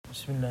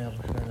بسم الله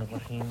الرحمن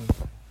الرحيم.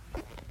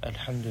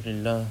 الحمد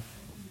لله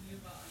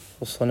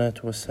والصلاة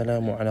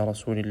والسلام على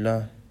رسول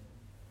الله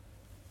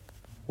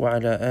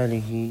وعلى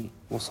آله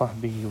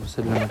وصحبه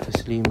وسلم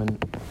تسليما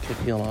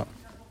كثيرا.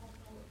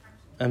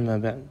 أما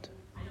بعد.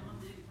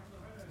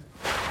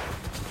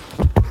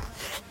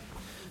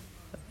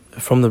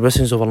 From the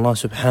blessings of Allah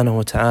subhanahu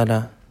wa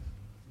ta'ala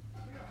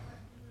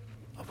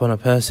upon a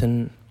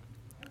person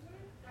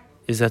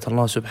is that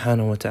Allah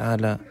subhanahu wa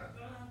ta'ala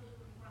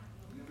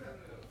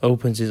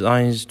opens his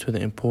eyes to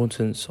the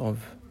importance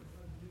of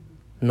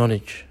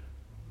knowledge.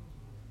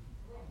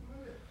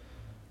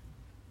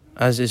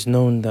 As is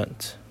known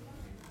that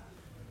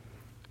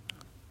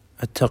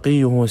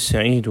التقي هو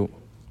السعيد,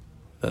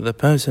 that the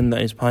person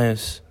that is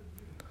pious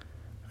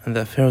and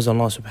that fears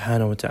Allah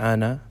subhanahu wa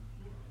ta'ala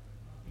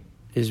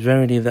is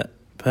verily that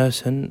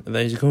person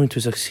that is going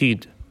to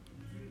succeed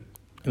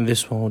in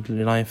this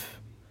worldly life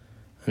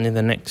and in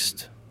the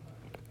next.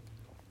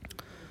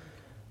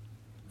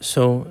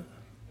 So,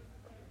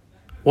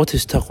 what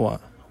is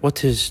taqwa?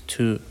 What is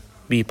to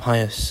be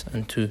pious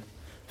and to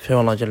fear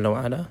Allah Jalla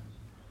wa ala?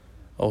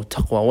 Or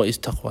taqwa, what is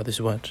taqwa, this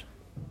word?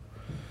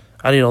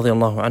 Ali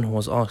radiallahu anhu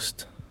was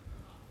asked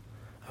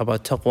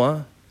about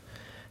taqwa.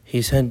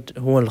 He said,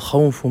 هو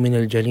الخوف من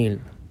الجليل,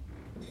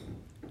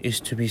 is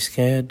to be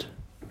scared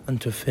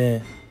and to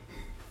fear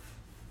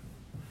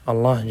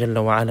Allah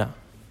Jalla wa ala,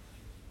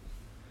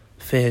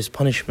 fear His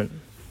punishment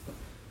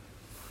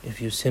if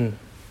you sin,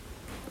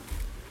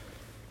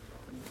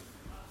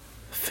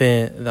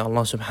 fear that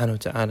Allah subhanahu wa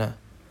ta'ala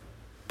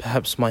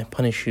perhaps might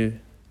punish you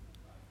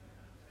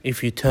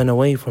if you turn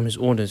away from His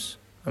orders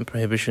and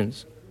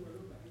prohibitions.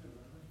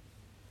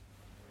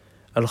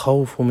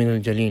 Al-khawfu min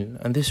al-jalil,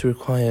 and this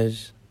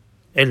requires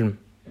ilm,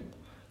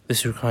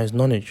 this requires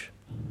knowledge.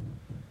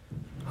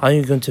 How are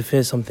you going to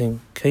fear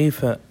something?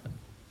 كيف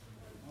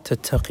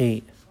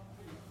تتقي?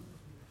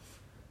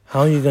 How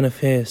are you going to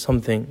fear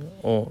something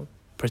or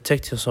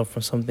protect yourself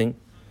from something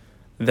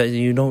that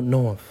you don't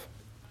know of?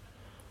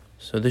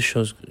 So this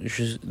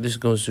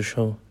goes to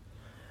show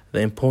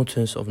the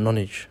importance of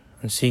knowledge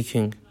and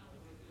seeking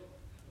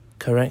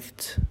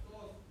correct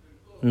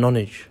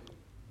knowledge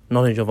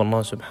of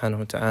Allah subhanahu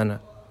wa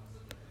ta'ala,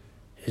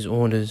 His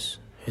orders,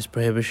 His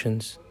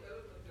prohibitions,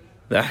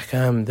 the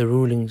ahkam, the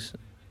rulings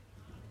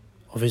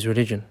of His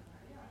religion.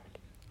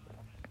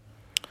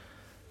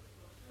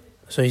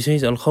 So he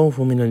says, الخوف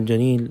من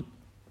الجليل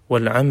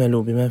والعمل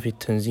بما في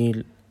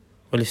التنزيل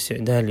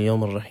والاستعداد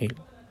ليوم الرحيل.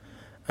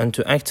 And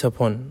to act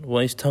upon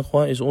what is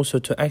taqwa is also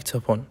to act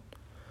upon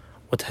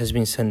what has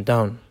been sent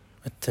down,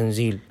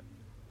 at-tanzil.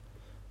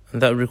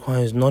 And that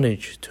requires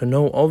knowledge, to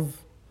know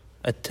of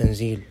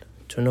at-tanzil,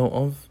 to know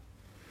of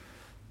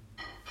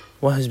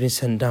what has been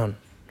sent down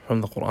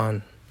from the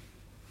Quran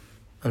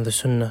and the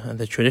Sunnah and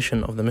the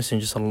tradition of the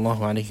Messenger sallallahu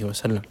alaihi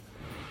wasallam.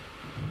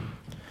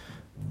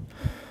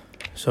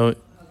 So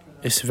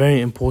it's very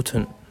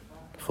important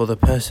for the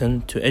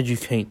person to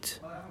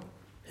educate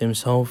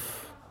himself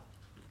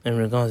in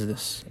regards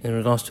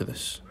to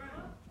this.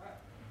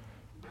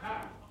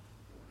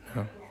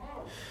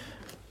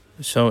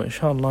 So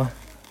inshallah,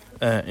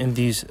 in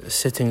these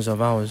sittings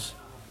of ours,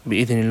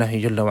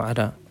 bi'idhnillahi jalla wa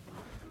ala,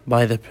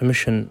 by the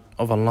permission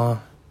of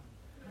Allah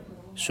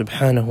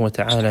subhanahu wa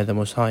ta'ala, the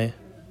Most High,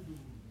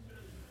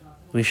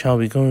 we shall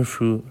be going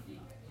through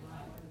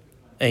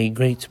a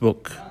great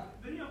book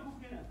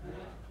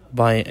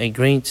by a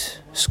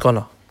great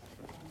scholar,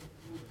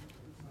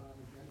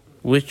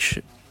 which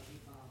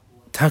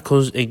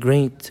tackles a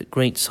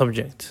great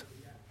subject.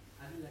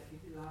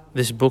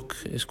 This book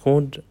is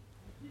called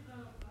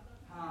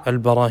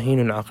البراهين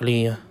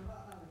العقلية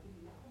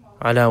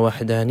على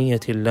وحدانية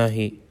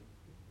الله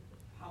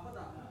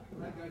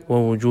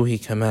ووجوه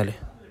كماله.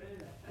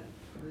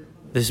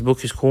 This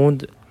book is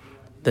called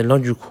The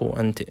Logical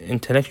and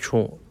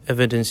Intellectual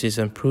Evidences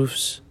and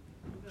Proofs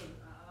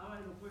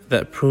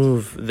that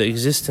prove the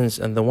existence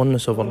and the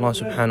oneness of Allah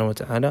subhanahu wa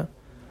ta'ala,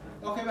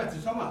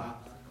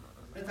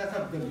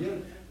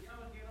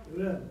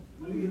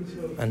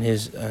 and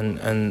His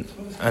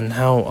and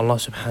how Allah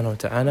subhanahu wa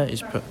ta'ala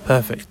is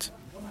perfect.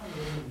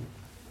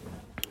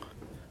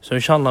 So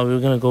inshallah we're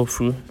going to go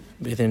through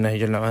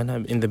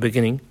in the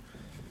beginning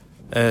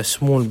a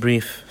small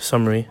brief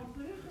summary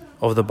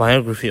of the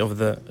biography of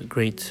the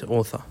great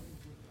author.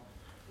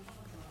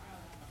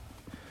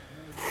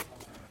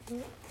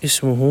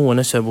 اسمه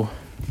ونسبه,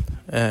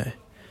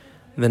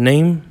 the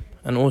name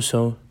and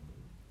also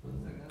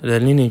the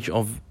lineage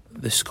of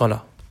the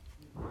scholar.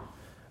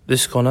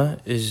 This scholar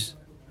is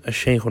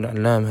الشيخ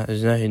العلامة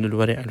الزاهد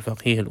الورع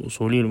الفقيه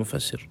الأصولي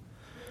المفسر.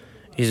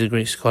 He's a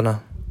great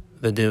scholar,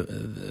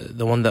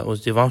 the one that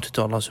was devoted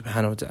to Allah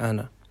subhanahu wa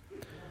ta'ala.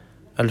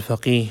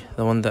 Al-faqih,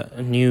 the one that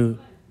knew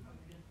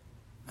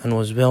and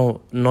was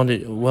well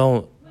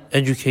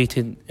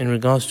educated in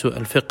regards to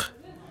al-fiqh,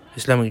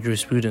 Islamic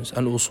jurisprudence.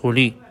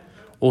 Al-usuli,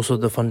 also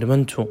the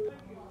fundamental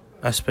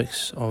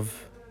aspects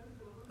of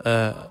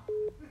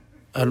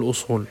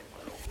al-usul.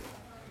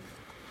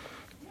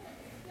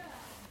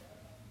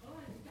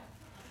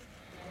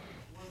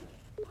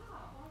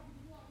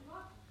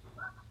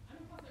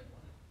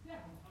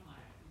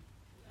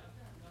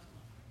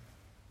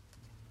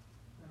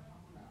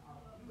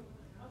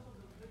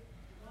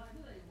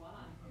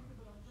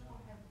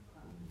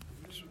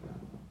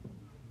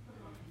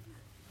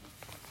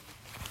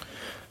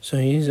 So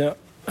he's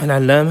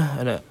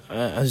العلامة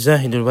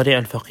الزاهد الورع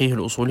الفقيه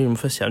الأصولي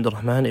المفسر عبد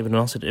الرحمن ابن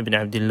ناصر ابن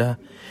عبد الله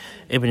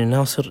ابن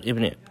ناصر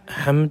ابن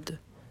حمد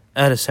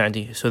آل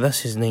Sa'di. So that's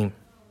his name.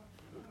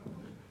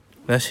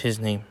 That's his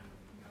name.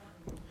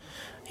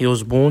 He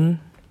was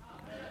born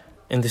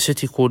in the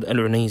city called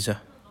Al-Unayza,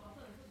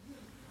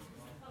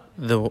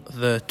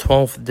 the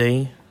 12th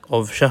day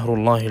of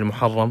Shahrullah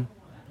al-Muharram,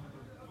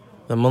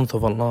 the month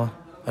of Allah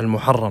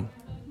al-Muharram,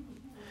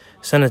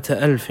 سنة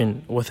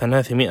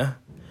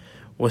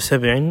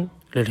 1307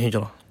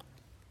 للهجرة,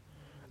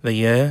 the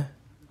year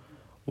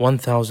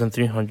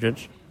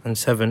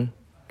 1307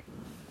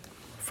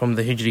 from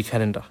the Hijri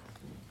calendar.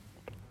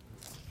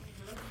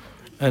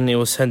 And it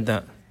was said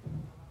that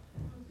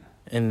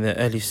in the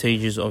early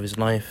stages of his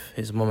life,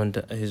 his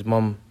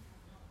mom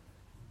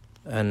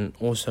and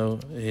also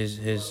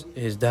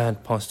his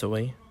dad passed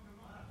away.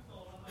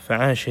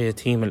 فعاش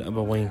يتيم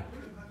الأبوين,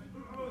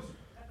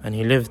 and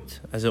he lived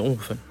as an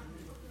orphan.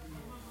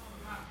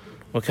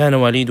 وكان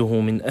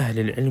والده من أهل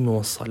العلم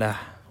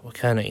والصلاح,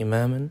 وكان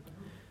إماما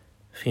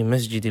في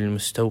مسجد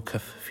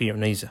المستوكف في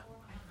عنيزة.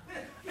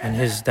 And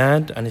his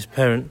dad and his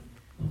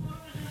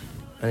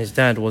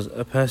dad was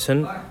a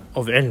person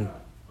of ilm,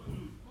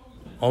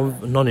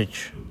 of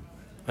knowledge,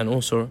 and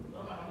also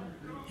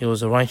he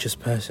was a righteous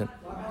person.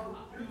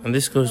 And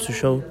this goes to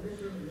show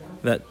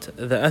that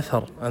the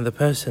athar and the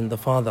person, the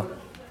father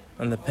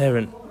and the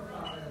parent,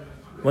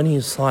 when he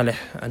is salih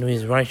and when he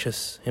is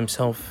righteous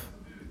himself,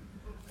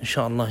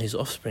 inshallah his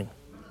offspring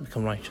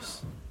become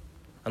righteous.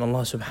 And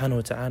Allah subhanahu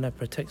wa ta'ala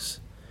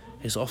protects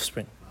his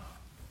offspring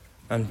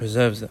and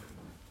preserves them.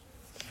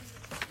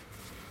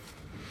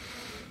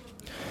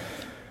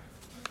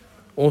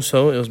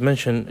 Also, it was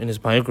mentioned in his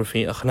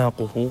biography,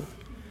 أخلاقه,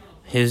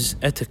 his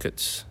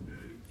etiquettes.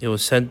 It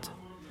was said,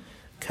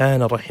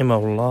 كان رحمه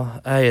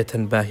الله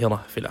آية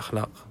باهرة في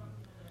الأخلاق.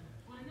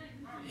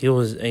 He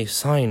was a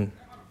sign,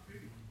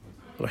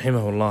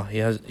 رحمه الله,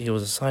 he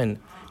was a sign,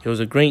 he was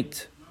a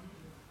great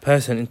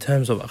person in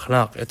terms of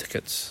akhlaq,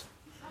 etiquettes.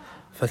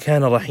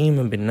 فكان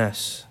رحيما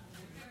بالناس.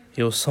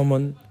 He was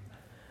someone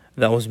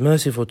that was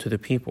merciful to the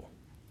people.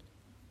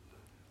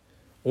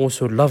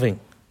 Also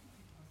loving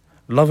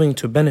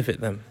to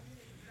benefit them.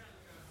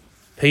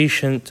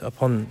 Patient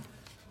upon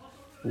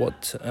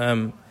what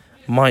the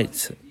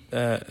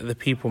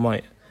people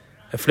might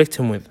afflict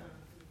him with.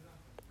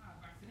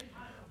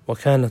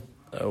 وكان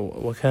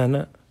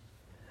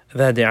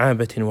ذا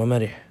دعابة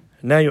ومرح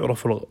لا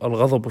يعرف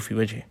الغضب في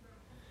وجهه.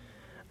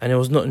 And it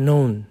was not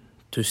known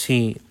to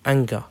see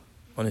anger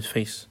on his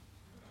face.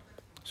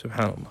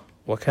 Subhanallah.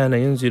 وكان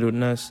ينزل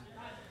الناس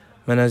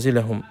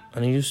منازلهم.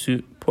 And he used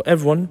to put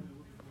everyone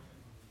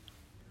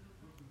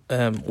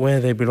where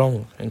they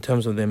belong in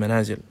terms of their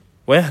manazil.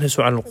 ويحرص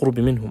على القرب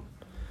منهم.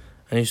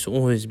 And he used to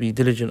always be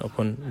diligent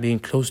upon being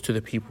close to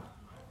the people.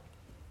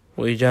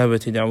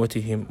 وإجابة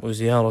دعوتهم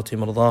وزيارة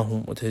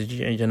مرضاهم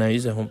وتشجيع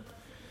جنائزهم.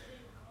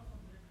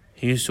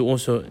 He used to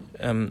also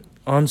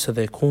answer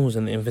their calls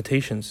and their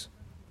invitations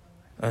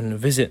and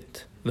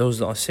visit those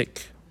that are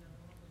sick,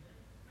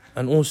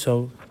 and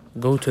also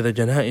go to the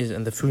janaiz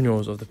and the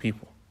funerals of the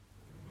people.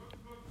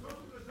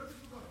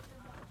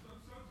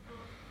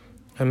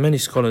 And many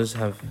scholars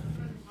have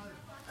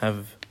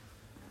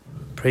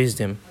praised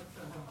him.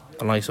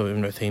 The likes of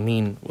Ibn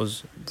Uthaymeen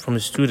was from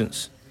his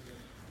students,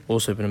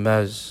 also Ibn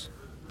Baz,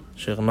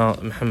 Shaykh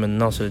Muhammad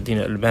Nasir al-Din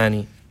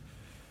al-Albani,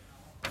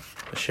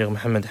 Shaykh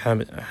Muhammad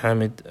Hamid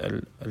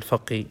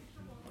al-Faqi,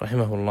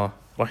 rahimahullah.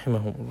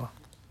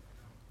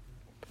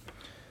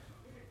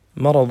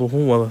 مرضه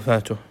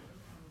ووفاته.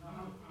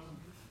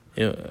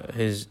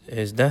 His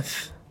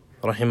death,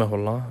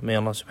 rahimahullah, may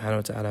Allah subhanahu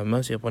wa ta'ala have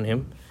mercy upon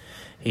him.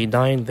 He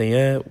died the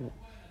year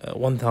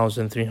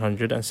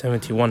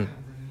 1371.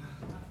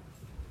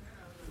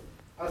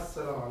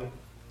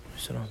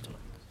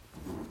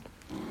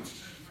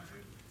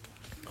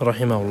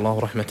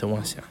 Rahimahullah rahmatan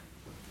wasi'ah.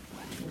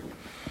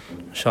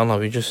 Inshallah,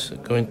 we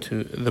just go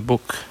into the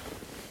book.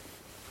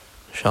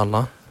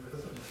 Inshallah.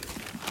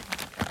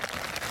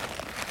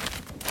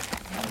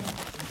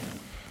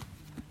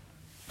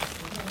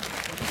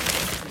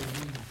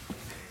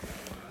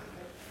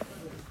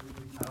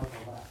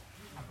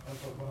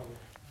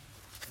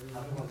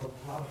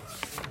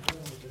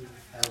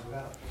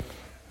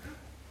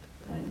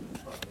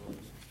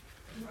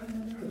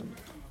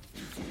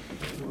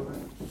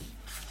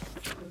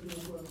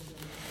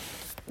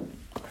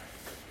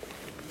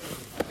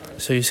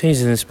 So he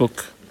says in this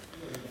book,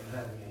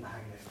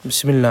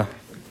 Bismillah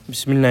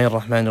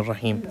ar-Rahman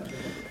ar-Rahim,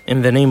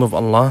 in the name of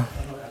Allah,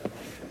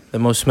 the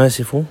most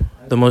merciful,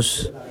 the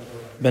most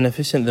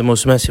beneficent, the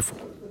most merciful.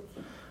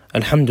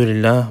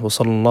 Alhamdulillah wa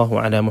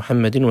sallallahu ala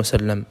Muhammadin wa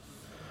sallam.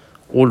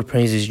 All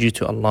praise is due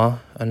to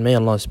Allah, and may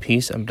Allah's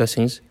peace and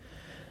blessings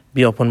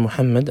be upon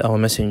Muhammad, our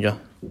messenger.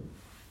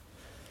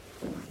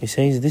 He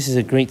says this is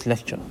a great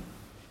lecture.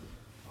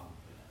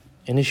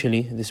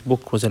 Initially, this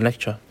book was a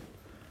lecture,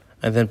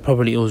 and then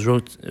probably it was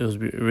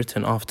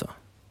written after.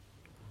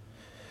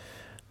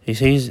 He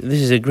says this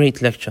is a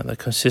great lecture that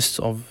consists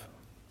of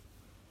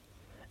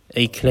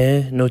a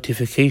clear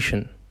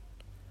notification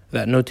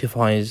that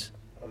notifies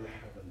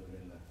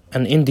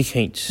and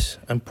indicates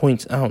and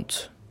points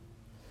out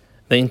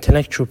the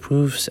intellectual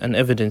proofs and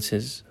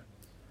evidences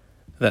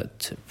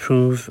that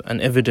prove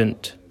and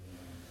evident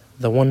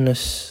the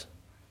oneness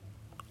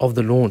of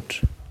the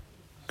Lord,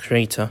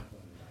 Creator,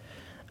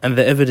 and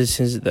the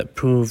evidences that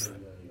prove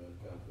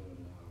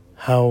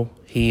how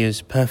He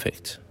is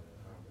perfect.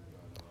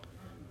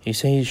 He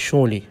says,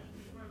 surely,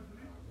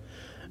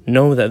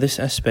 know that this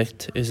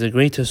aspect is the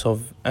greatest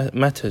of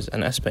matters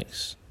and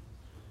aspects,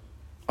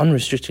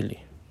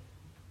 unrestrictedly,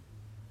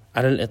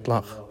 ala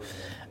al-itlaq,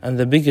 and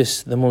the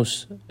biggest, the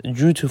most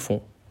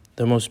dutiful,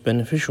 the most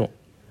beneficial,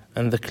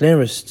 and the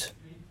clearest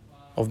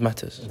of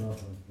matters,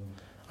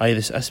 i.e.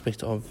 this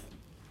aspect of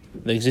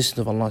the existence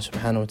of Allah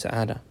subhanahu wa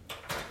ta'ala,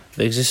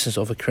 the existence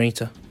of a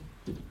creator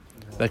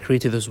that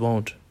created this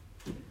world,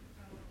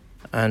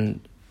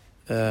 and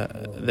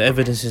the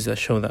evidences that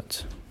show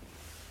that.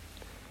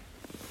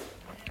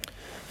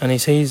 And he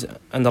says,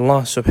 and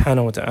Allah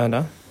subhanahu wa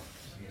ta'ala,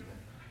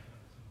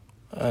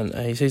 and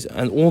he says,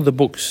 and all the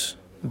books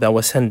that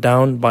were sent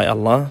down by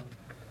Allah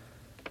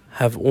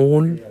have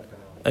all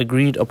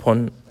agreed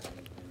upon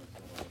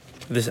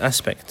this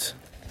aspect.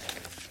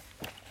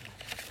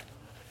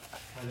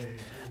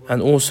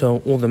 And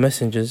also all the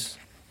messengers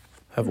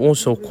have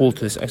also called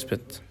to this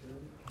aspect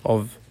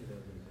of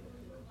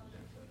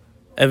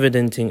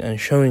evidencing and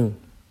showing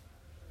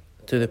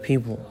to the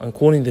people and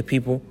calling the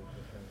people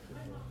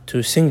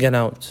to single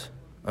out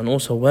and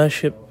also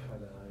worship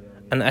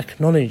and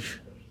acknowledge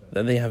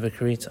that they have a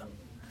creator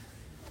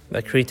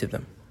that created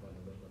them.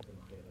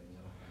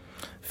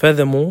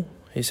 Furthermore,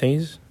 he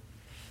says,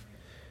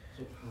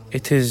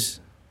 it is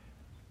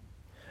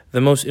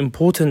the most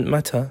important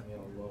matter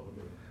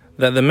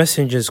that the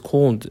messengers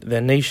called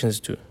their nations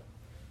to.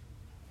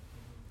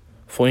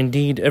 For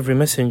indeed every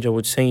messenger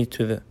would say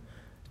to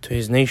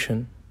his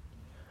nation,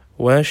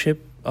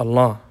 worship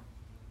Allah.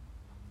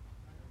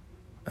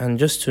 And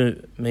just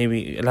to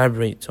maybe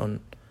elaborate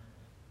on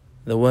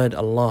the word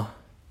Allah,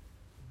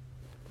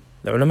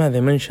 the ulama,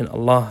 they mention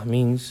Allah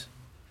means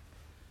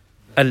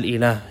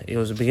Al-Ilah. It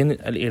was the beginning,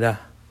 Al-Ilah,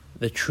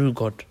 the true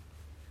God,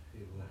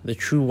 the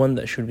true one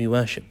that should be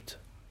worshipped.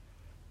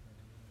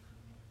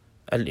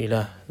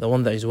 Al-Ilah, the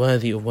one that is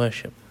worthy of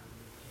worship.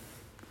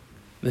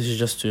 This is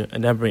just to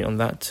elaborate on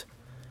that.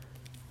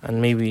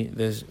 And maybe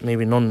there's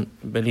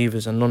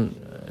non-believers and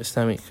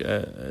non-Islamic,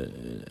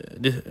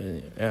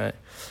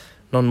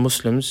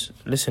 non-Muslims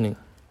listening.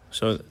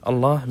 So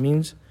Allah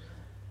means,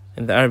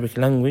 in the Arabic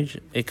language,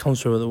 it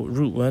comes from the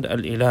root word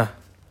Al-Ilah.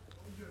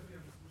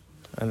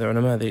 And the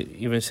ulama, they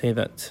even say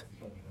that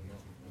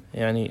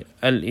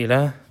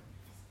Al-Ilah,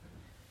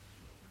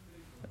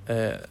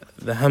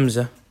 the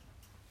Hamza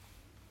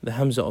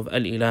of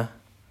Al-Ilah,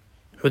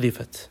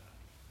 Hudifat.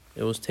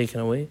 It was taken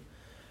away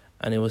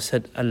and it was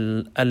said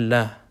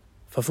Allah,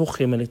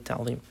 فَفُخِّمَ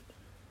لِلتَّعْظِيم.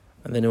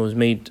 And then it was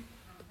made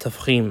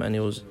tafkhim, and it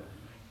was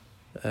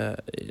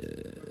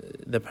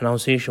the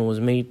pronunciation was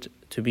made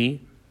to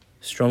be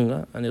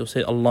stronger, and it will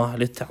say Allah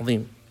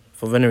lit-ta'zim,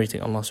 for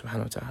venerating Allah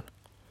subhanahu wa ta'ala.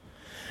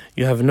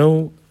 You have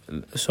no,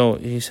 so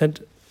he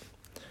said,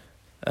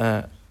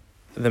 the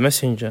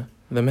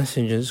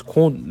messengers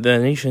called the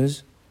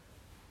nations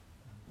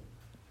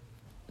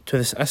to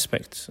this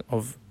aspect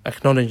of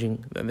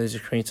acknowledging that there is a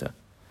creator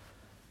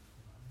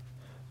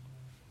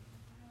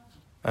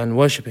and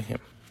worshipping Him.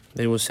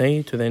 They will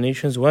say to their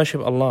nations,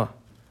 worship Allah,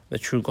 the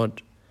true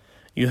God.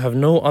 You have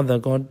no other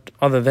God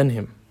other than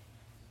Him.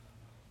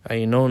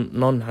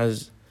 None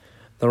has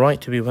the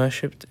right to be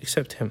worshipped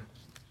except Him.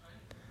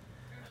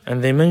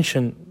 And they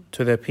mention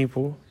to their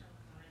people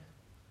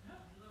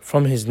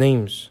from His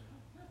names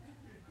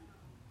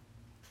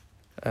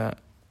and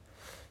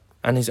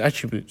His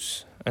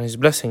attributes and His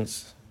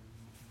blessings,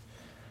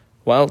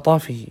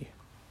 وَأَلْطَافِهِ,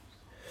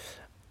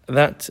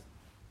 that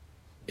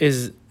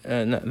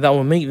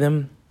will make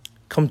them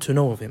come to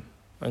know of Him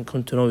and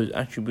come to know His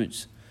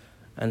attributes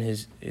and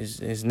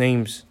His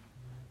names,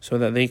 so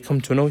that they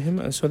come to know Him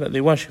and so that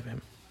they worship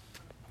Him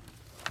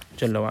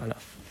Jalla wa ala.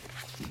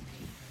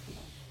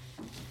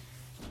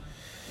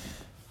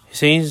 He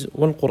says,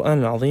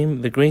 وَالْقُرْآنِ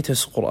الْعَظِيمِ, the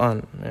greatest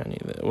Qur'an,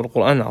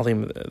 وَالْقُرْآنِ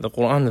الْعَظِيمِ, the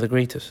Qur'an,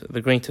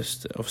 the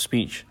greatest of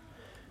speech,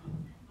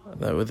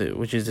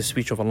 which is the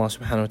speech of Allah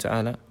subhanahu wa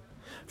ta'ala,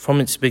 from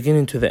its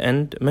beginning to the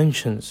end,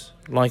 mentions,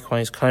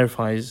 likewise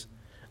clarifies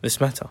this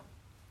matter.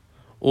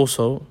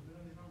 Also,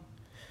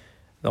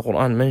 the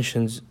Qur'an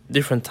mentions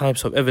different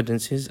types of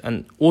evidences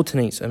and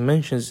alternates and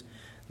mentions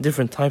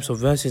different types of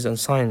verses and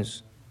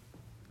signs,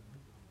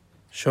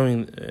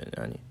 showing,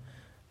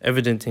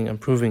 evidencing and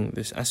proving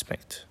this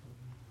aspect.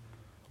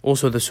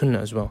 Also the Sunnah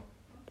as well.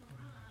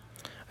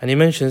 And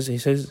he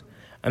says,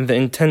 and the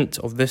intent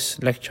of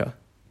this lecture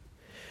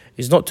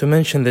is not to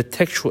mention the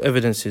textual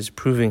evidences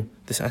proving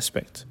this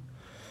aspect.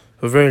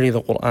 For verily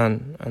the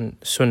Qur'an and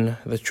Sunnah,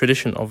 the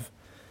tradition of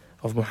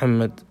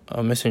Muhammad,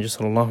 our Messenger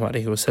sallallahu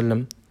alaihi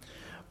wasallam,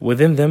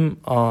 within them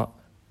are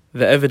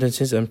the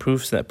evidences and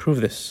proofs that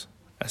prove this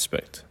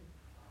aspect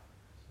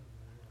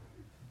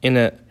in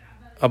an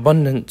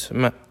abundant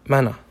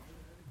manner,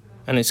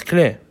 and it's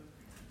clear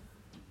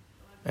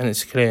and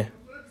it's clear,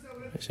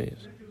 it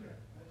says.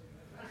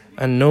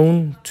 And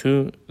known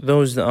to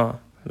those that are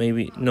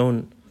maybe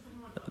known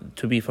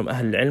to be from Ahl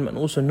al-Ilm, and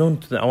also known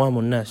to the Awam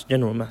al-Nas,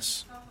 general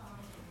mass.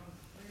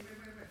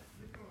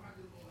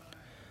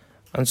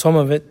 And some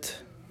of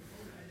it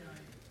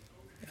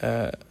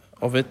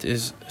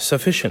is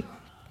sufficient.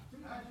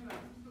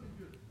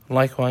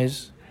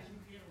 Likewise,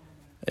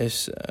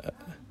 is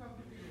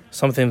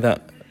something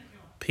that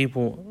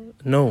people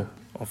know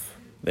of.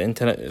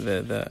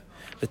 The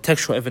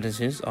textual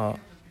evidences are,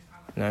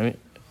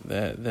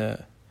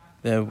 they're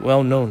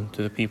well known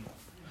to the people.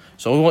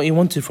 So what he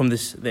wanted from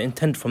this, the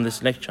intent from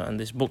this lecture and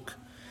this book,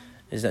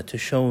 is that to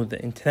show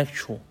the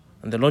intellectual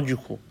and the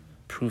logical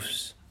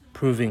proofs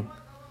proving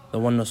the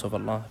oneness of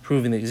Allah,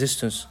 proving the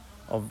existence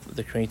of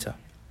the Creator,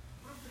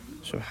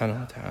 subhanahu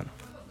wa ta'ala.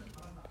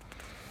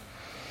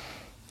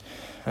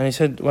 And he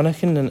said,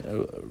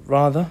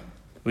 rather,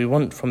 we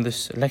want from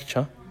this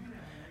lecture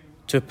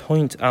to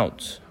point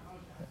out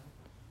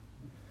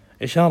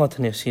إشارة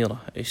يسيرة,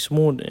 a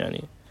small,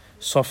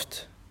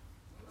 soft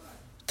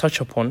touch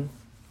upon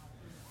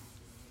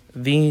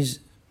these,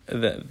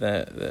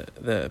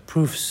 the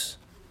proofs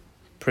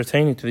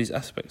pertaining to these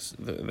aspects,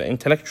 the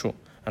intellectual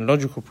and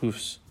logical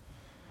proofs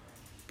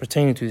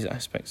pertaining to these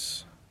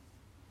aspects,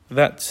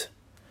 that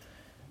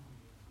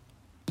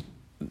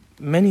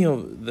many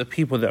of the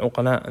people, the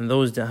uqala, and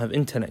those that have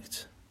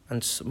intellect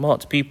and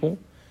smart people,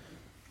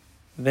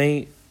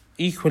 they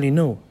equally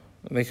know,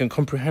 they can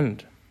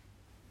comprehend,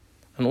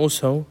 and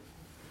also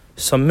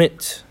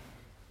submit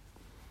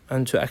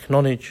and to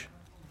acknowledge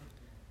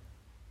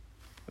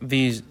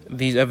these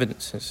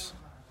evidences.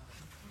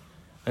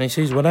 And he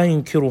says, وَلَا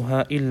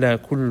ينكرها إلا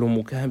كل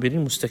مكابر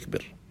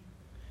مستكبر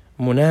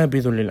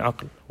منابذ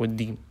للعقل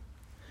والدين.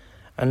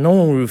 And no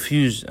one will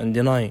refuse and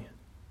deny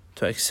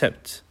to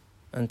accept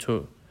and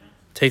to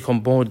take on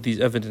board these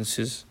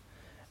evidences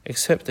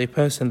except a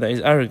person that is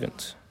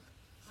arrogant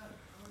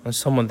and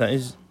someone that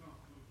is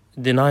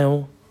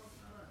denial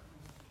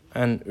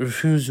and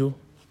refusal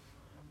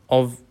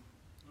of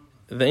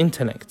the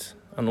intellect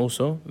and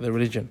also the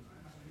religion.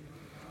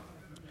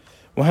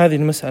 وهذه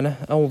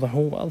المسألة أوضح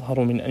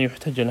وأظهر من أن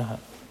يحتج لها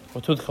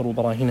وتذكر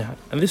براهينها.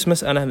 And this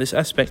مسألة, this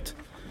aspect,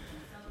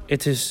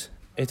 it is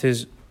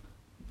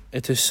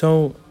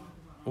so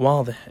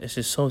واضح, it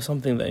is so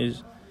something that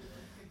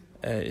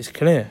is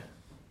clear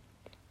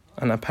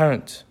and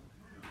apparent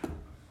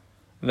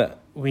that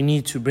we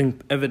need to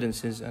bring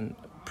evidences and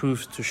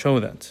proofs to show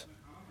that.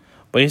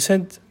 But he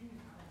said,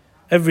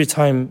 every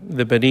time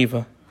the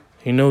believer,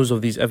 he knows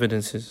of these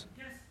evidences,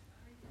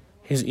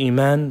 his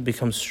iman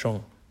becomes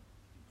strong.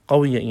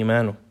 قوي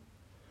إيمانه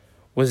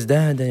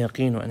وازداد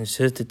يقينه, and his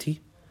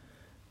certainty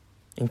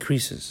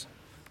increases.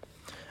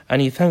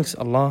 And he thanks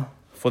Allah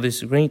for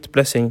this great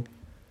blessing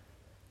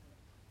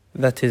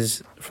that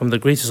is from the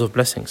greatest of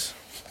blessings.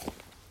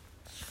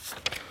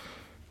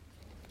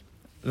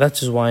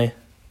 That is why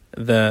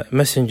the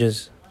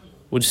messengers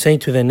would say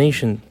to their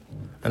nation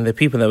and the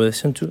people that were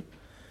sent to,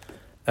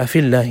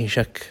 أَفِي اللَّهِ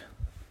شَكٍّ,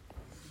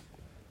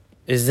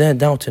 is there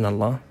doubt in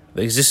Allah,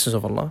 the existence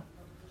of Allah?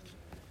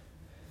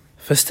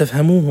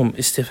 فَاسْتَفْهَمُوهُمْ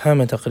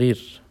إِسْتِفْهَامَ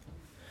تَقْرِيرٍ.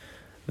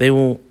 They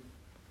will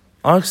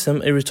ask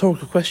them a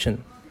rhetorical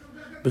question,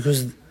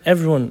 because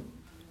everyone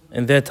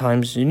in their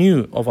times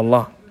knew of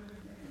Allah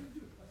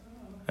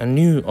and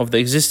knew of the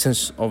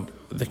existence of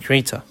the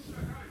Creator.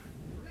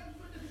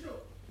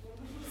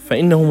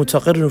 فإنه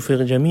متقرر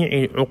في جميع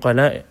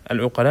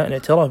العقلاء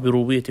الاعتراف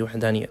بربوبية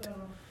وحدانيته.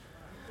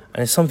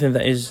 And it's something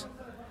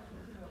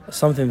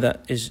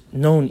that is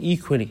known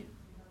equally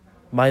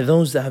by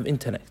those that have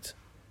intellect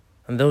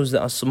and those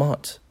that are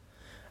smart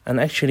and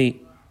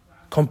actually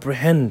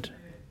comprehend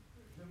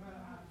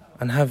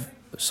and have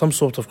some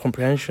sort of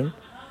comprehension,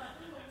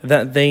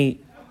 that they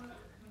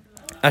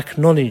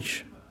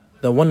acknowledge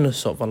the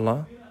oneness of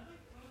Allah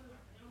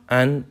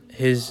and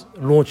His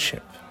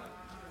Lordship.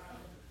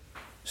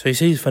 So he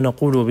says,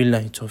 فَنَقُولُ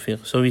بِاللَّهِ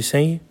التَّوْفِيقِ. So we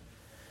say,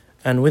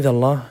 and with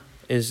Allah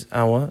is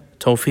our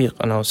tawfiq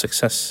and our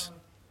success.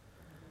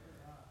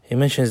 He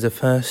mentions the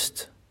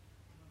first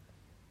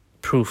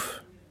proof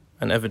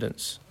and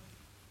evidence.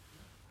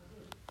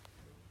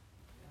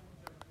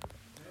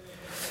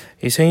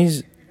 He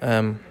says,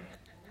 and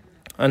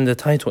the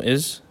title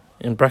is,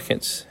 in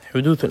brackets,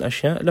 حدوث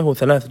الأشياء له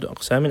ثلاثة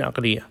أقسام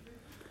عقلية.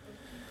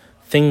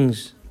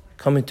 Things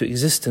come into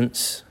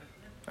existence,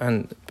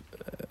 and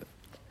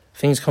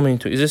things coming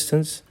into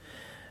existence,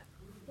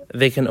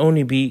 they can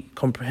only be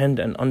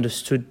comprehended and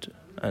understood,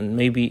 and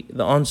maybe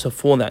the answer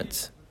for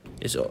that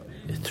is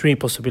three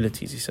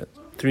possibilities, he said.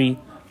 Three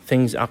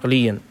things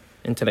aqliyan,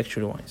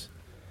 intellectually wise.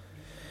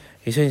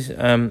 He says,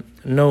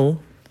 no,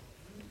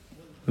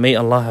 may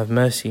Allah have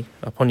mercy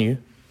upon you.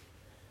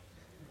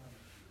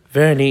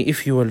 Verily,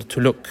 if you were to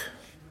look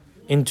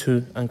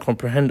into and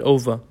comprehend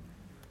over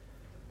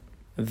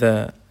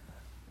the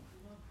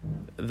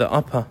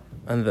upper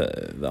and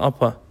the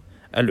upper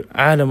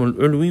al-alam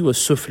al-ulwi was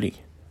sufli,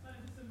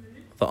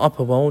 the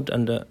upper world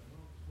and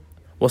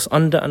what's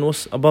under and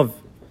what's above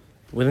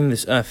within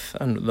this earth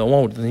and the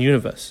world and the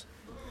universe,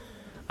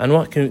 and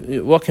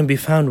what can be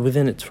found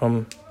within it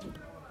from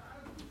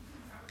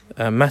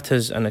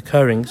matters and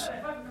occurrings,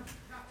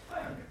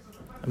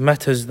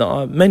 matters that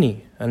are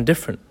many and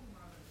different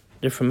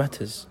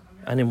matters,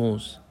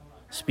 animals,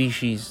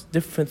 species,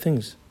 different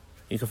things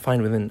you can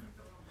find within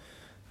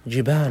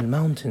jibal,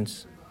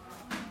 mountains,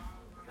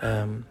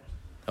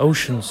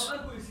 oceans,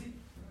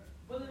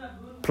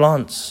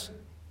 plants.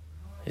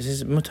 This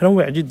is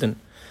متنوع جدا.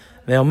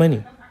 There are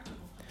many.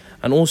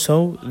 And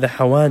also the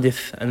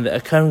hawadith and the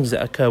occurrences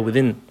that occur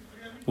within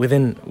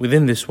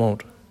this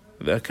world.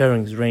 The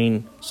occurrences,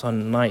 rain,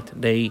 sun,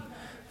 night, day,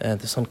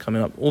 the sun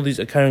coming up. All these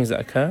occurrences that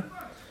occur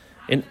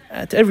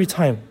at every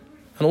time.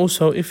 And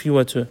also if you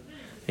were to,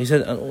 he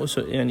said, and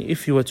also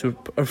if you were to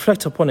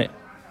reflect upon it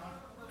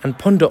and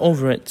ponder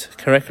over it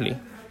correctly,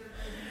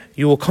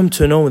 you will come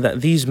to know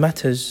that these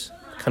matters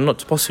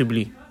cannot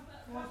possibly,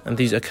 and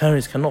these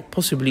occurrences cannot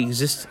possibly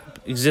exist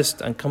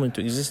and come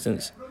into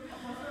existence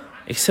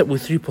except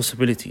with three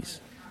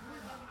possibilities.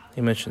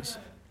 He mentions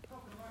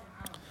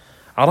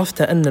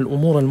عرفت أن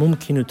الأمور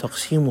الممكن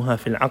تقسيمها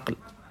في العقل,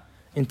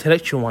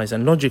 intellectual-wise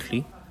and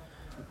logically,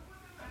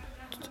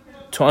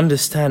 to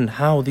understand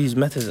how these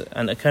matters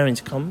and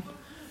occurrences come,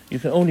 you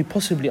can only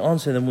possibly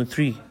answer them with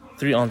three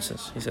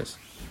answers. He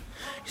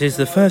says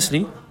the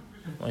firstly,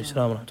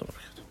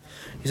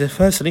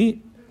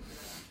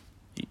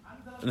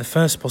 the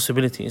first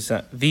possibility is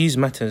that these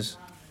matters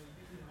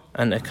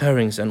and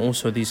occurrences and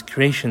also these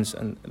creations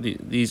and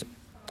these,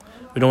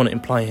 we don't want to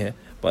imply here,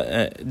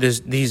 but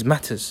there's these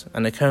matters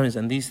and occurrences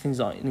and these things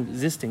are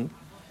existing,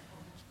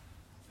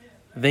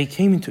 they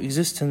came into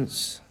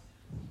existence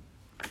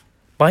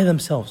by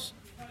themselves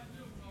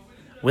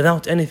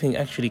without anything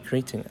actually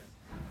creating it,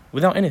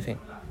 without anything,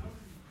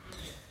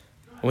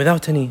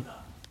 without any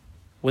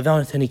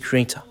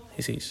creator,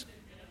 he says.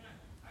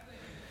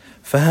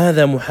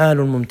 فهذا محال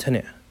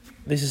ممتنع.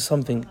 This is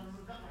something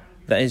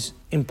that is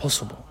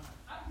impossible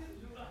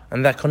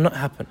and that cannot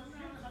happen.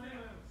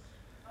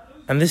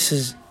 And this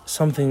is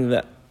something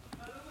that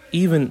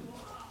even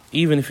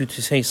if you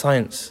to say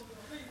science,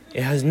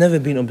 it has never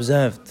been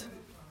observed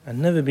and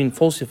never been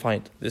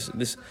falsified. This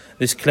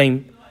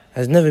claim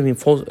has never been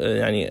false.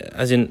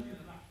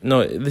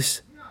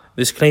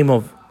 This claim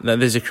of that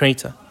there's a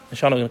creator.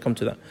 Inshallah, I'm going to come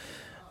to that.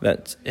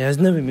 That it has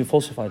never been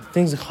falsified.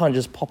 Things can't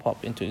just pop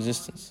up into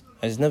existence.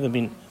 It has never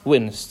been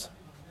witnessed.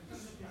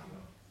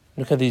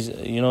 Look at these,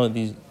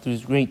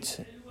 these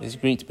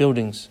great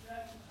buildings.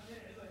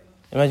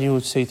 Imagine you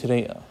would say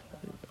today,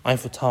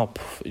 Eiffel Tower,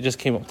 it just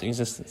came up to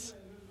existence.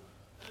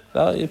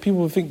 People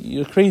would think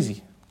you're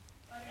crazy.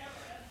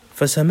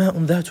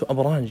 فَسَمَاءٌ ذَاتُ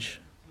أَبْرَاجٍ,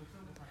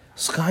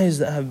 skies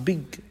that have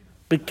big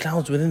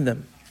clouds within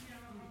them.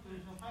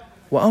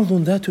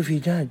 وَأَرْضٌ ذَاتُ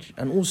فِجَاجٍ,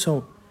 and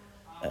also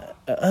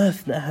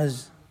earth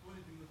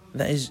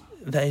that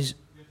is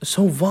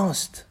so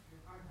vast.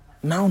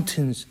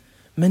 Mountains,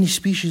 many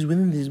species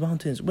within these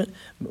mountains,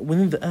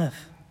 within the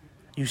earth.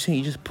 You say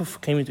it just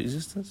came into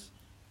existence?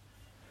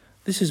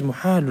 This is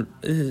muhal.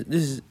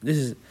 This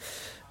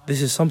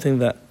is something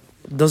that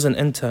doesn't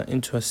enter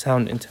into a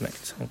sound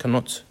intellect and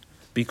cannot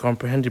be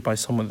comprehended by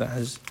someone that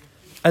has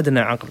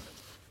adna aql.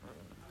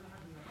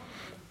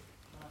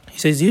 He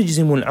says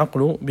يجزم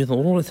العقل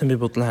بضرورة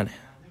ببطلانه.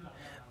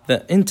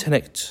 The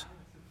intellect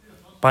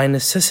by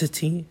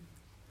necessity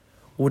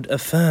would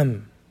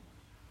affirm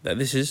that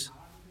this is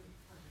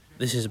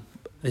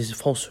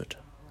falsehood,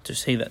 to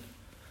say that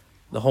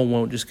the whole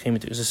world just came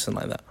into existence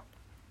like that.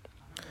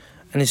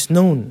 And it's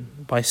known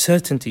by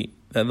certainty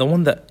that the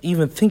one that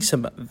even thinks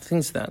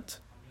that,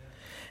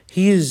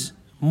 he is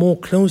more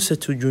closer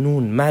to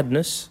junoon,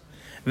 madness,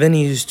 than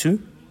he is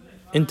to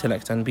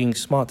intellect and being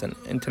smart and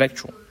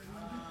intellectual.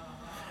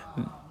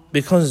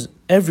 Because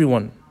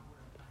everyone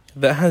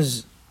that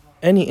has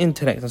any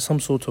intellect and some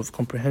sort of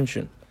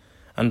comprehension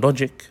and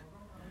logic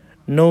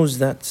knows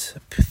that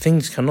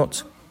things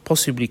cannot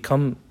possibly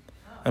come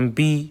and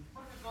be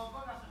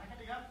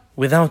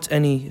without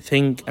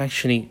anything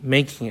actually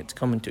making it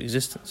come into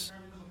existence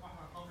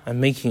and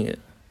making it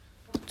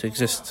to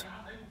exist.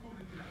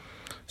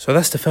 So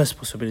that's the first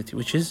possibility,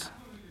 which is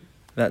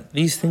that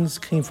these things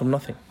came from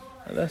nothing.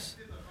 And that's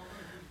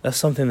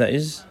something that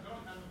is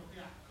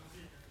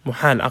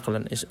muhal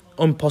aqlan, is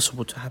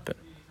impossible to happen.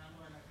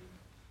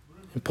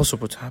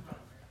 Impossible to happen.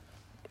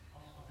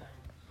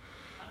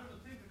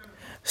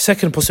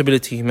 Second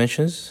possibility he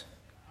mentions,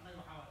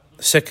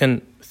 the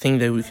second thing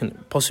that we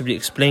can possibly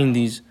explain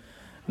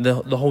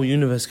the whole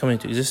universe coming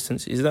into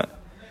existence, is that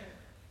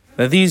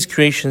these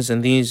creations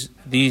and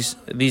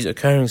these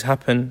occurrences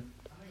happen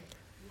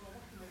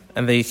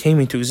and they came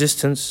into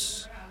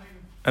existence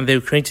and they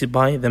were created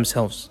by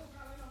themselves.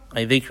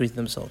 They created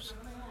themselves.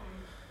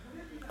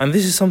 And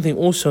this is something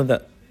also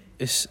that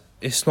it's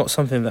not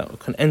something that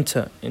can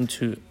enter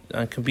into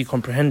and can be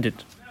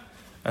comprehended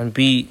and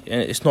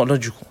it's not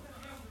logical.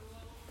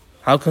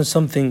 How can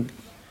something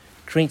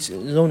create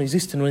its own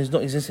existence when it's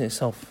not existing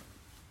itself?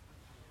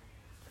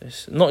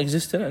 It's not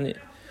existent and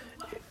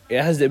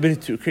it has the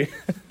ability to create,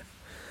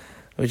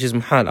 which is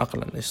muhal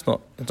aqlan. It's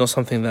not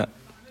something that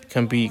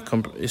can be.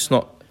 It's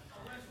not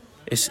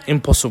it's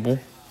impossible.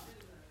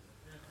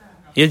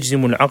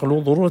 يجزم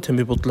العقل ضرورة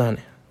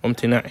ببطلانه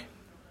وامتناعه.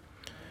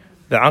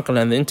 The aql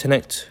and the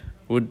intellect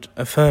would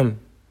affirm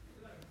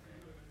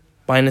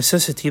by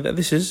necessity that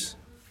this is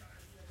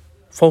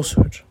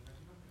falsehood.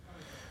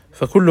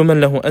 فكل من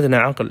له أدنى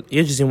عقل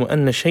يجزم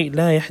أن الشيء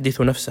لا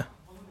يحدث نفسه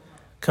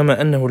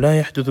كما أنه لا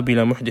يحدث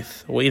بلا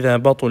محدث وإذا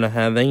بطل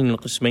هذين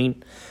القسمين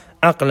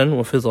عقلا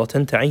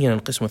وفطرة تعين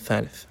القسم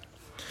الثالث.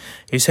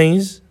 He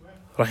says,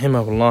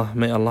 rahimahullah,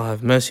 may Allah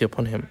have mercy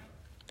upon him.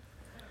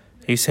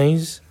 He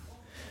says,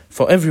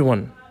 for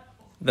everyone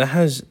that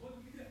has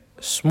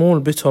a small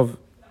bit of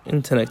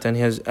intellect and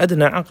he has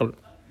adna aql,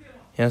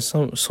 he has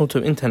some sort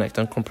of intellect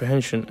and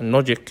comprehension and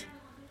logic,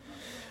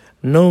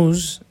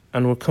 knows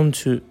and will come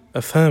to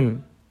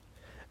affirm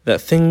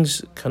that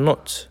things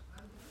cannot,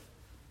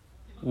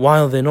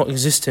 while they're not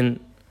existing,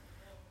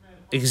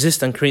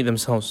 exist and create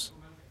themselves.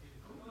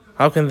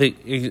 How can they?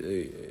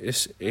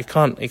 It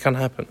can't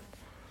happen.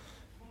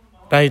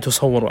 لا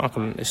يتصور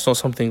عقل. It's not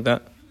something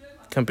that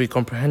can be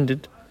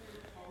comprehended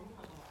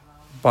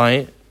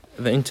by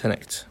the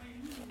intellect.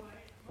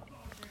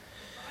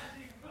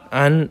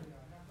 And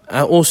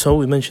also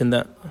we mentioned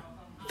that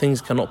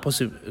things cannot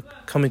possibly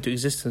come into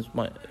existence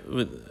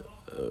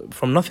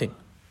from nothing.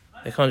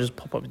 They can't just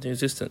pop up into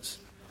existence.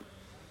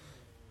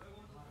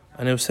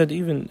 And it was said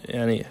even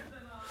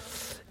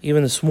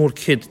a small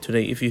kid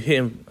today, if you hit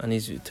him and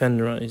he's turned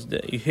around,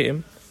 you hit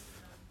him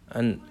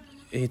and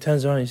he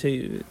turns around and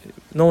you say,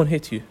 no one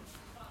hit you.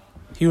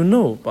 He will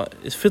know, but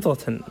it's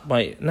fitratan,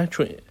 by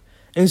natural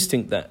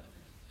instinct, that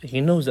he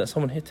knows that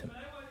someone hit him.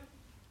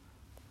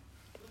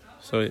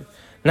 So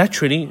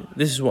naturally,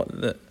 that's what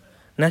the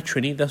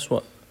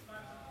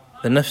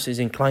nafs is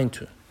inclined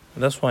to.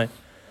 And that's why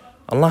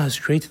Allah has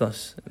created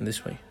us in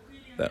this way,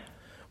 that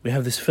we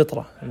have this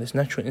fitrah and this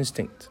natural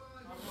instinct,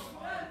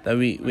 that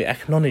we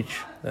acknowledge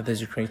that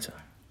there's a creator.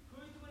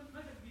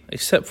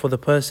 Except for the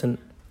person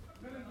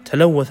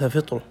talawwatha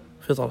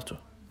fitratu,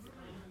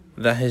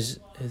 that his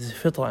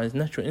fitrah and his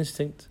natural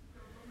instinct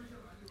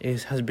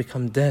has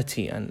become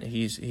dirty and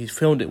he's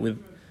filled it with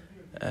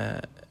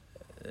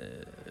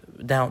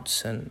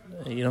doubts and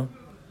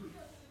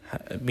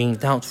being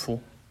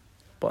doubtful.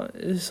 But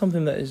it is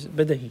something that is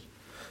badahi,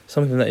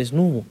 something that is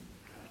normal,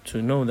 to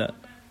know that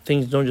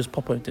things don't just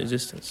pop into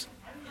existence.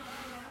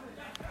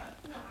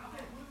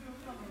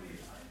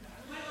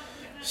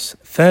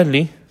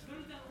 Thirdly,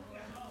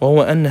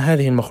 وهو أن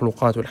هذه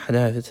المخلوقات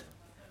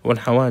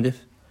والحوادث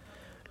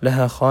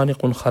لها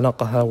خالق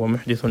خلقها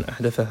ومحدث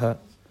أحدثها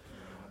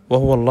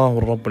وهو الله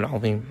الرب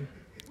العظيم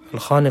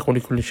الخالق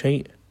لكل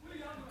شيء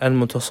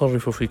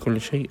المتصرف في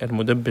كل شيء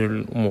المدبر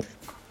للأمور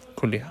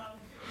كلها.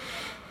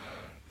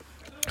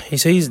 He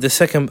says the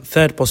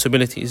third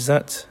possibility is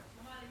that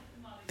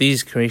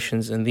these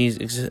creations and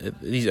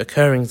these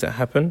occurrings that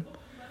happen,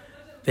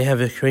 they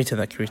have a creator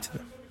that created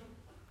them,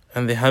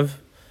 and they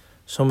have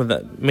someone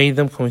that made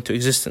them come into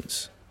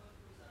existence.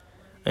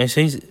 And he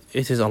says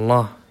it is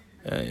Allah.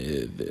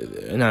 The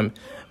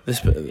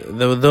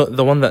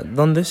one that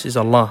done this is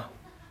Allah,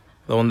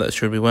 the one that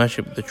should be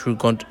worshipped, the true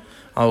God,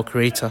 our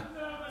Creator,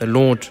 the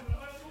Lord.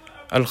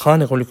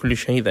 Al-Khaliq likulli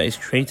shay, that is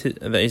created,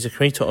 that is a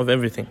creator of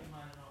everything.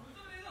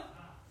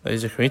 That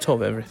is a creator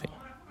of everything.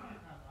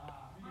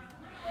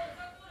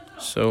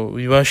 So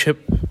we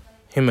worship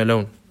Him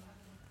alone.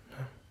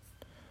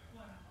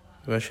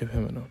 We worship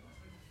Him alone.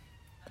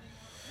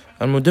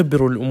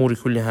 Al-Mudabbiru al-umuri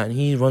kulliha, and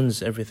He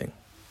runs everything.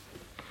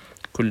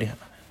 Kulliha.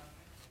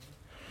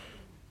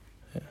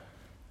 Yeah.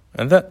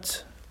 And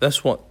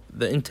that's what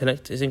the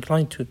intellect is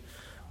inclined to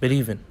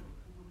believe in.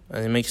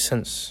 And it makes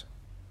sense.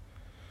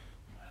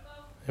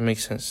 It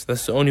makes sense.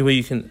 That's the only way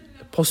you can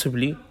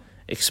possibly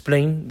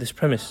explain this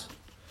premise.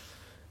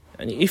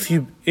 And if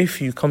you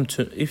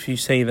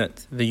say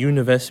that the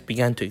universe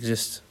began to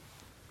exist,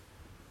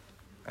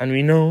 and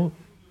we know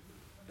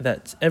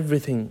that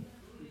everything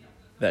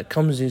that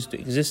comes into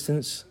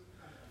existence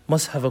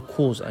must have a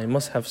cause, and it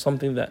must have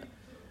something that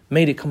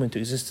made it come into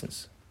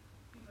existence.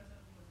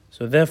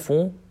 So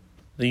therefore,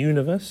 the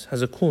universe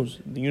has a cause.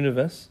 The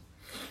universe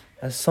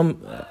has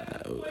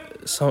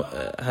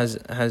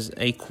has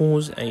a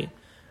cause.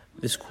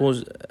 This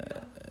cause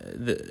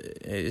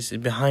is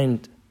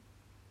behind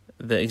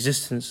the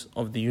existence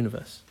of the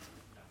universe.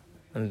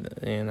 And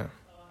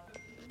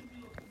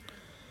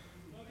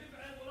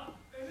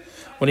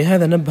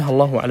ولهذا نبه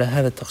الله على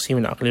هذا التقسيم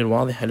العقلي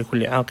الواضح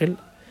لكل عاقل.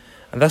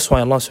 And that's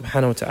why Allah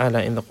subhanahu wa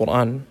ta'ala in the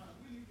Quran,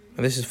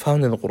 and this is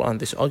found in the Quran,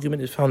 this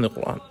argument is found in the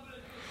Quran.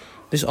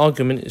 This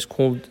argument is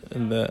called,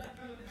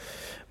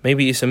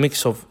 maybe it's a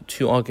mix of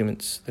two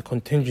arguments, the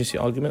contingency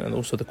argument and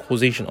also the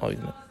causation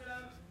argument.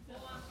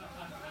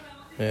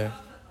 Yeah.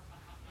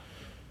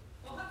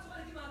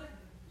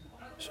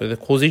 So the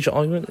causation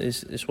argument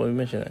is what we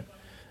mentioned.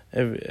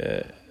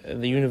 The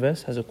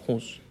universe has a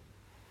cause,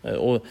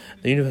 or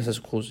the universe has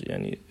a cause.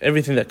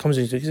 Everything that comes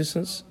into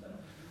existence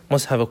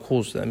must have a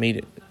cause that made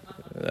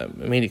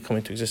it come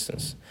into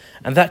existence,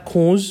 and that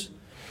cause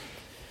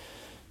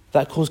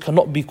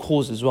cannot be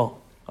caused as well.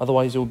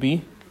 Otherwise, it will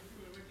be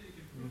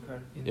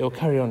it will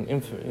carry on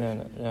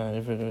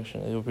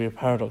information. It will be a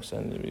paradox,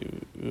 and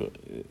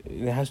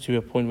there has to be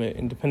a point where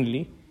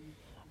independently,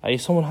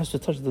 someone has to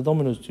touch the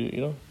dominoes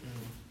to,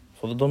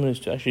 for the dominoes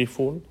to actually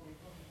fall.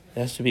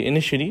 There has to be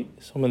initially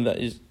someone that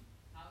is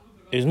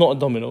not a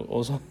domino,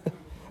 or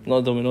not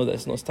a domino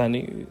that's not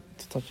standing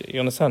to touch it. You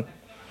understand?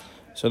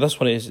 So that's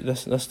what it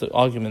is. That's the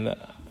argument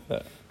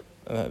that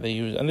they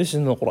use, and this is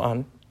in the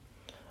Quran.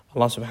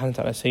 Allah subhanahu wa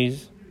ta'ala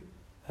says,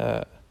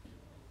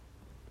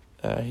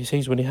 He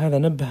says,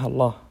 وَلِهَذَا نَبَّهَ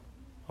Allah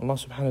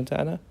subhanahu wa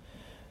ta'ala,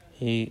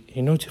 He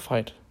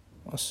notified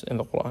us in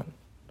the Quran,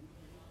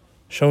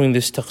 showing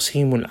this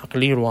تقسيم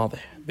العقلي الواضح,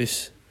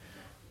 this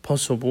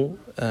possible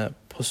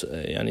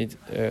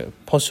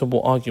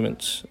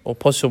arguments or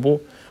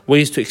possible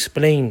ways to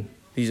explain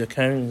these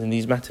occurrences and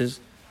these matters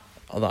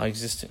that are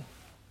existing.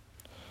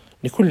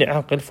 لكل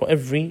عاقل, for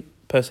every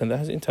person that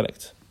has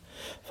intellect.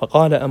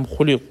 فقال أم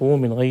خلقوا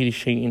من غير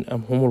شيء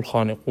أم هم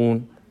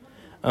الخالقون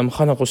أم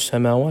خلقوا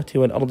السماوات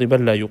والأرض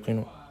بل لا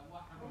يوقنون.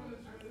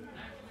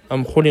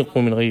 أم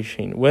خلقوا من غير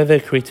شيء, were they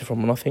created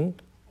from nothing,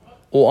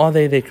 or are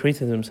they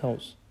created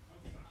themselves?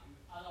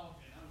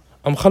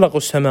 أم خلقوا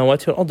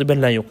السماوات والأرض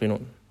بل لا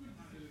يوقنون,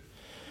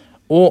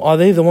 or are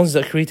they the ones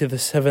that created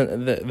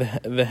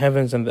the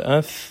heavens and the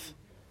earth?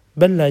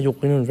 بل لا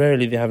يوقنون,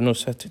 verily they have no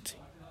certainty.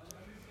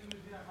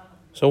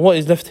 So what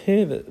is left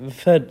here? The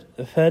third,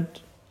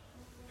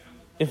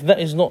 if that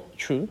is not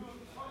true,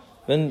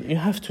 then you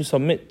have to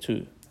submit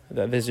to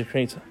that there's a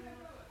creator,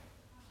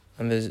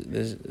 and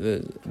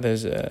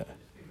there's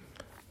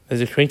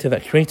a creator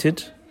that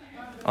created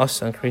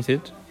us and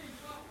created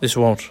this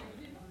world.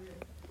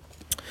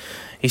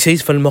 He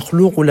says,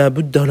 فَالْمَخْلُوقُ لَا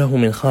بُدَّ لَهُ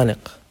مِنْ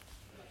خَالِقٍ.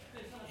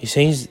 He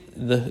says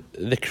the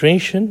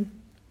creation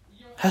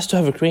has to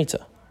have a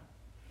creator.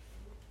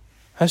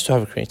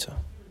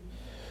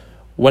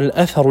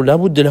 وَالْأَثَرُ لَا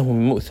بُدَّ لَهُ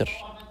مِنْ مُؤْثِرٍ.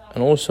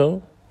 And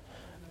also,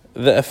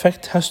 the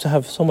effect has to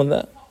have someone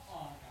that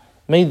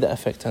made the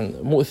effect, and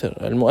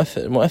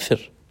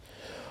المؤثر.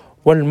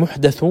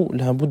 وَالْمُحْدَثُ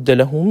لَا بُدَّ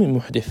لَهُ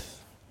مِنْ مُحْدِثٍ.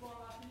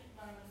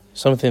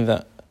 Something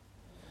that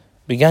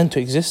began to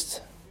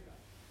exist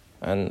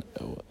and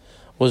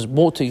was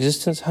brought to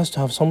existence has to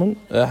have someone,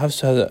 has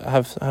to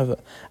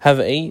have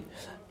a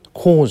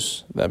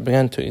cause that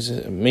began to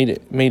exist, made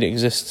it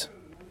exist.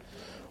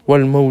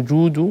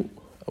 والموجود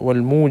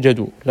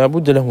والموجد لا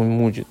بد له من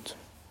موجد.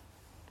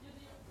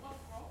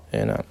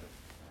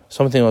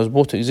 Something that was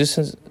brought to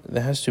existence,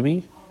 there has to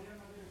be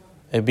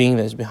a being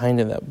that is behind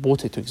it that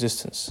brought it to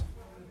existence.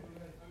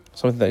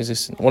 Something that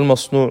exists.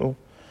 والمصنوع,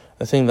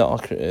 the thing that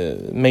are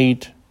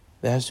made,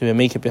 there has to be a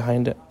maker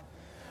behind it.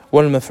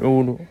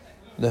 والمفعول,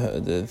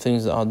 the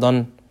things that are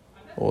done,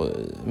 or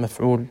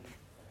مفعول.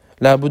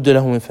 لا بد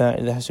له من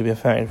فاعل, there has to be a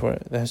fa'il for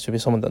it, there has to be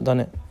someone that done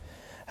it.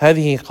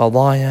 هذه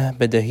قضايا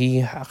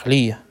بديهية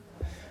عقلية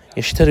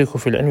يشترك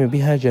في العلم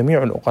بها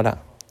جميع العقلاء.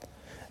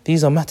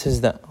 These are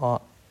matters that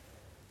are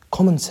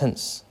common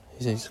sense,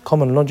 he says,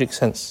 common logic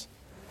sense,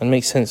 and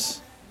make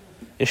sense.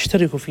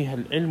 يشترك فيها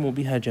العلم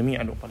بها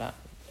جميع العقلاء.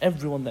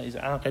 Everyone that is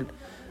عاقل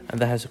and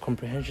that has a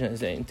comprehension,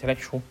 is an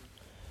intellectual,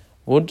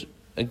 would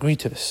agree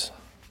to this.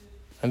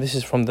 And this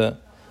is from the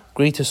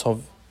greatest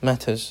of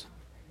matters,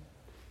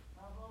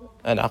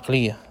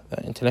 al-aqliyah,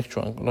 the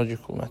intellectual and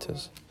logical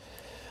matters.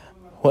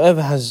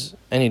 Whoever has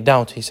any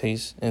doubt, he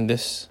says, in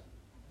this,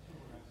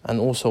 and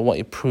also what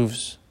it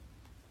proves,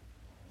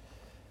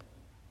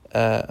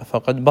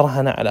 فَقَدْ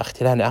بَرْهَنَ عَلَى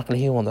اخْتِلَالِ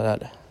عَقْلِهِ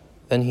وَضَلَالِهِ.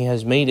 Then he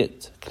has made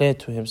it clear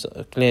to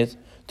himself, clear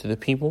to the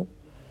people,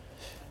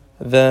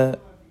 the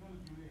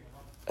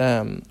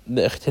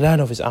اختلال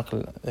of his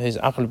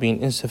aql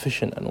being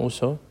insufficient, and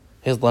also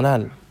his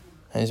ضلال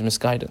and his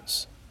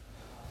misguidance.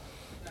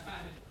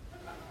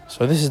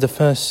 So this is the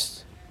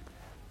first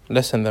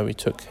lesson that we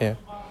took here,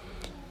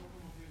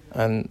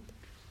 and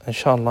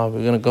inshallah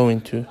we're going to go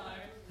into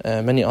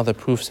many other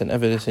proofs and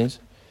evidences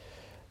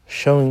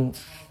showing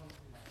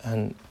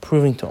and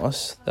proving to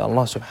us that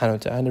Allah subhanahu wa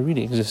ta'ala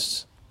really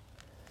exists,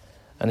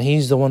 and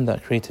He's the one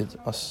that created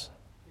us,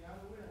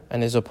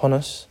 and it's upon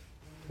us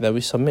that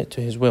we submit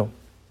to His will.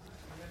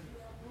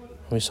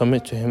 We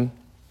submit to Him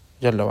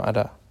Jalla wa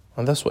Ala.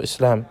 And that's what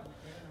Islam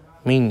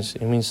means.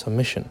 It means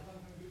submission.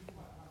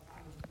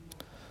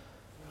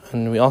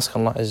 And we ask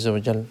Allah Azza wa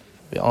Jal,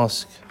 we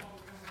ask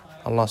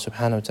Allah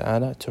subhanahu wa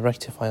ta'ala to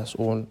rectify us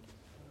all.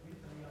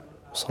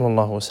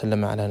 Sallallahu wa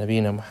sallam ala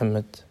nabiyyina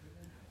Muhammad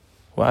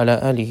wa ala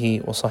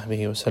alihi wa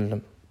sahbihi wa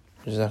sallam.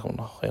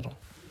 Jazakumullahu khairan.